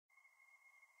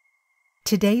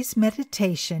Today's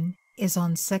meditation is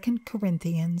on 2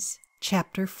 Corinthians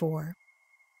chapter 4.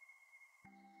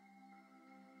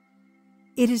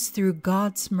 It is through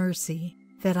God's mercy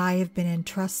that I have been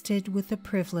entrusted with the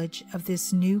privilege of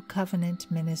this new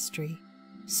covenant ministry,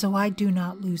 so I do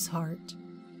not lose heart.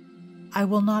 I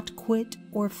will not quit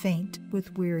or faint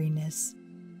with weariness.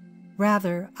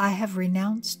 Rather, I have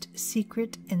renounced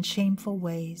secret and shameful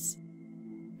ways.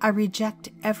 I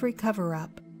reject every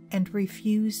cover-up and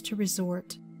refuse to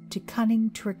resort to cunning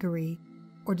trickery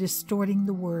or distorting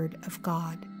the word of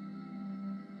God.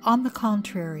 On the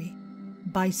contrary,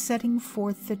 by setting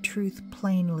forth the truth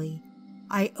plainly,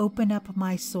 I open up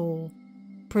my soul,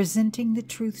 presenting the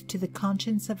truth to the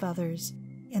conscience of others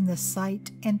in the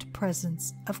sight and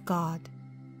presence of God.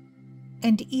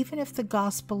 And even if the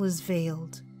gospel is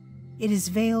veiled, it is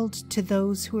veiled to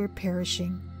those who are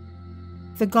perishing.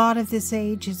 The God of this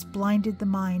age has blinded the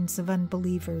minds of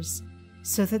unbelievers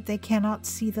so that they cannot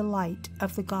see the light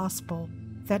of the gospel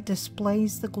that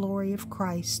displays the glory of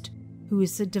Christ, who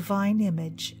is the divine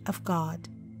image of God.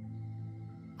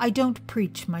 I don't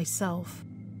preach myself,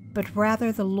 but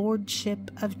rather the lordship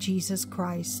of Jesus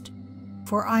Christ,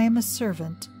 for I am a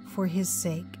servant for his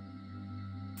sake.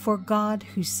 For God,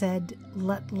 who said,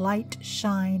 "Let light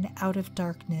shine out of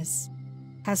darkness,"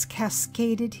 has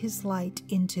cascaded his light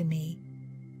into me,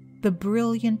 the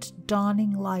brilliant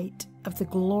dawning light of the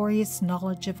glorious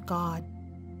knowledge of God,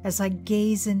 as I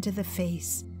gaze into the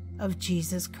face of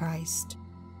Jesus Christ.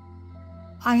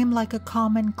 I am like a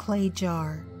common clay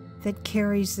jar that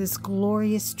carries this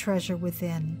glorious treasure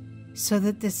within, so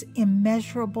that this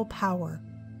immeasurable power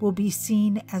will be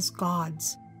seen as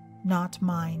God's, not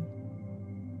mine.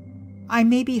 I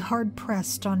may be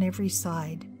hard-pressed on every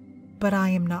side, but I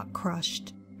am not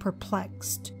crushed,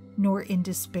 perplexed, nor in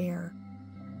despair.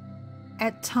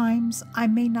 At times I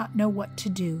may not know what to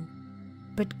do,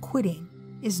 but quitting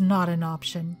is not an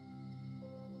option.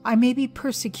 I may be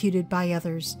persecuted by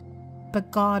others,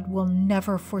 but God will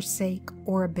never forsake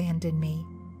or abandon me.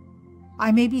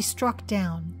 I may be struck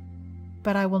down,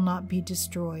 but I will not be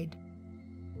destroyed.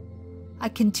 I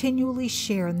continually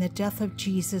share in the death of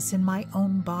Jesus in my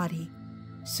own body,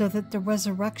 so that the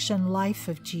resurrection life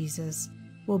of Jesus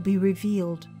will be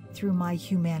revealed through my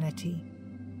humanity.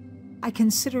 I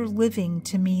consider living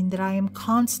to mean that I am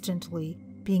constantly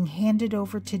being handed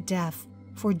over to death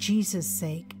for Jesus'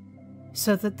 sake,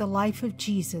 so that the life of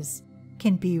Jesus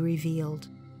can be revealed.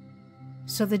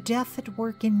 So the death at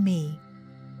work in me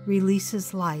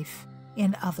releases life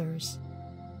in others.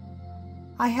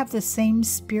 I have the same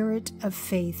spirit of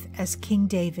faith as King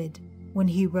David when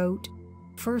he wrote,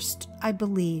 "First I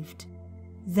believed,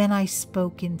 then I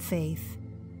spoke in faith."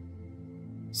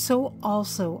 So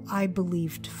also I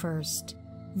believed first,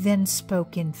 then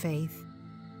spoke in faith.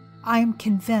 I am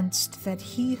convinced that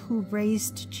he who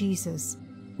raised Jesus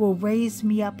will raise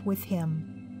me up with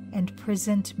him and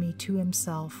present me to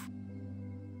himself.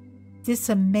 This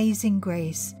amazing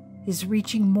grace is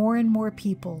reaching more and more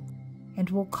people and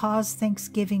will cause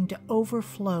thanksgiving to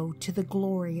overflow to the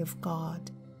glory of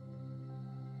God.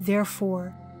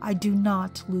 Therefore, I do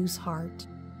not lose heart.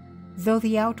 Though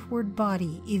the outward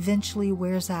body eventually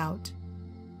wears out,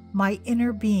 my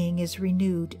inner being is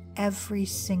renewed every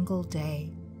single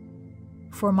day.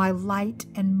 For my light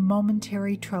and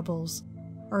momentary troubles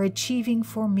are achieving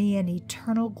for me an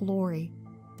eternal glory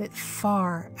that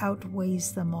far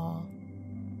outweighs them all.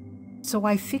 So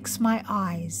I fix my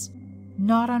eyes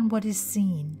not on what is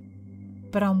seen,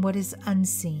 but on what is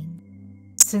unseen,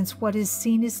 since what is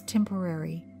seen is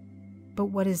temporary, but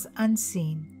what is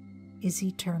unseen is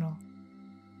eternal.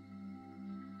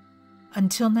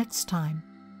 Until next time,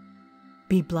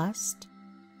 be blessed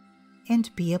and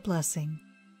be a blessing.